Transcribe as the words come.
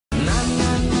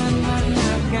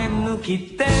Terengganu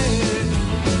kita.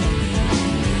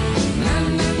 Na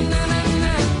na na na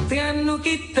na, Terengganu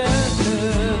kita.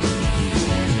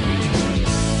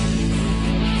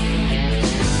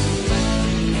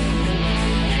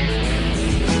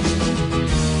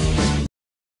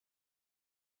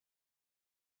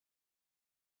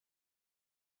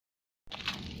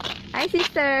 Hi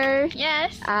sister.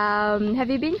 Yes. Have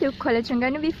you been to Kuala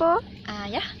Terengganu before?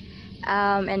 Yeah.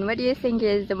 And what do you think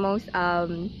is the most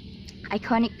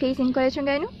iconic place in Kuala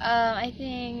Terengganu? I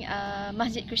think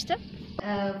Masjid Crystal.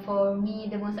 For me,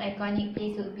 the most iconic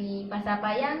place would be Pasar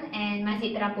Payang and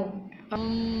Masjid Terapung.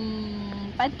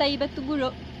 Pantai Batu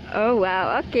Buruk. Oh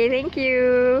wow. Okay, thank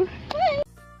you.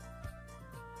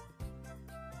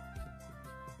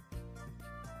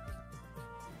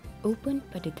 Opened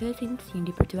pada 13th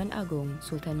Yang di-Pertuan Agong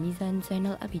Sultan Mizan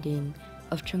Zainal Abidin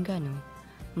of Terengganu,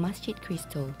 Masjid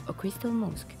Crystal or Crystal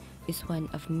Mosque is one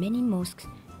of many mosques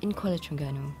in Kuala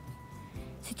Terengganu.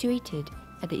 Situated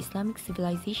at the Islamic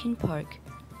Civilization Park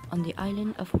on the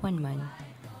island of Wanman,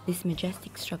 this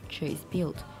majestic structure is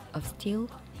built of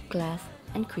steel, glass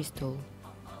and crystal.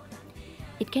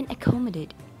 It can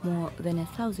accommodate more than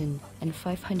 1,500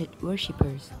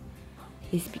 worshippers.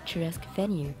 This picturesque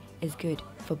venue is good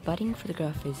for budding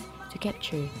photographers to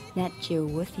capture Nat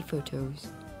Geo-worthy photos.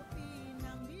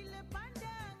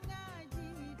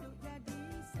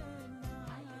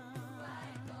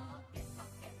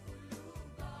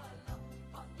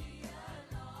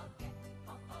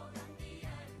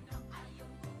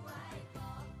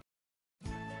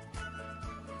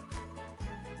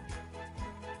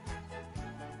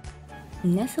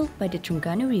 Nestled by the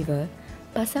Terengganu River,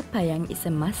 Pasar Payang is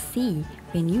a must-see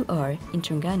when you are in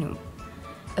Terengganu.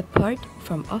 Apart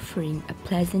from offering a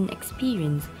pleasant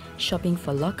experience shopping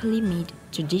for locally made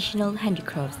traditional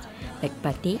handicrafts like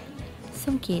batik,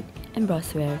 songket and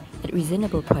brassware at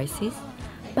reasonable prices,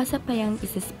 Pasar Payang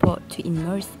is a spot to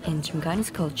immerse in Terengganu's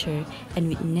culture and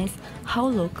witness how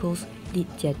locals lead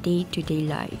their day-to-day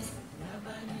lives.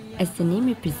 As the name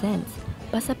represents,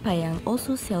 Pasar Payang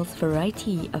also sells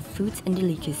variety of foods and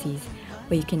delicacies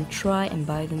where you can try and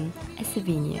buy them as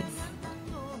souvenirs.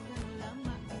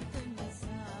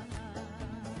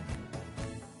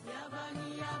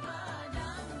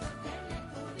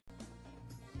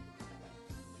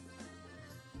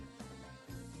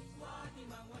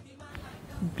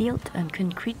 Built on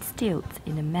concrete stilts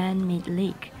in a man-made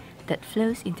lake that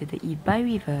flows into the Ibai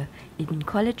River in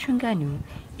Kuala Terengganu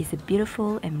is a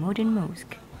beautiful and modern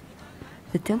mosque.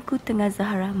 The Tengku Tengah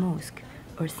Zahra Mosque,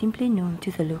 or simply known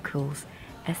to the locals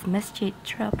as Masjid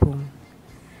Terapung.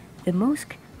 The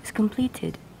mosque was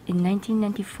completed in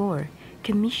 1994,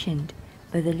 commissioned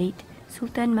by the late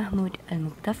Sultan Mahmud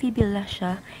Al-Muqtafi Billah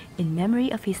Shah in memory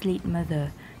of his late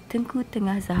mother, Tengku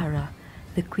Tengah Zahra,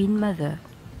 the Queen Mother.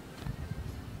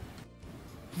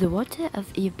 The water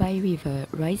of Ibai River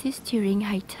rises during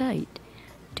high tide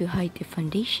to hide the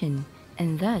foundation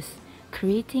and thus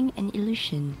creating an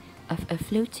illusion of a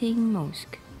floating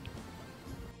mosque.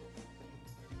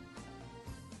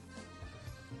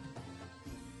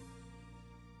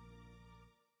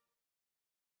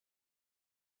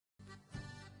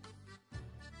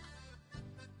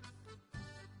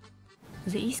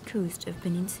 The east coast of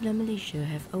Peninsular Malaysia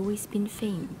have always been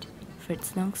famed for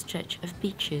its long stretch of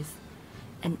beaches,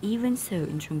 and even so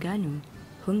in Terengganu,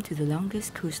 home to the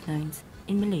longest coastlines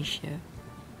in Malaysia.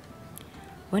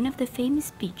 One of the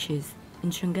famous beaches in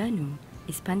Terengganu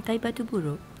is Pantai Batu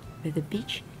Buruk, where the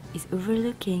beach is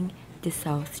overlooking the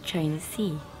South China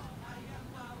Sea.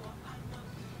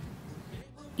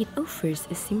 It offers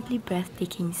a simply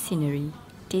breathtaking scenery,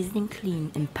 dazzling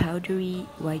clean and powdery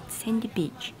white sandy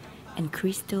beach and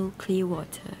crystal clear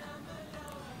water.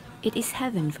 It is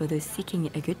heaven for those seeking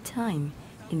a good time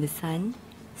in the sun,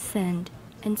 sand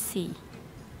and sea.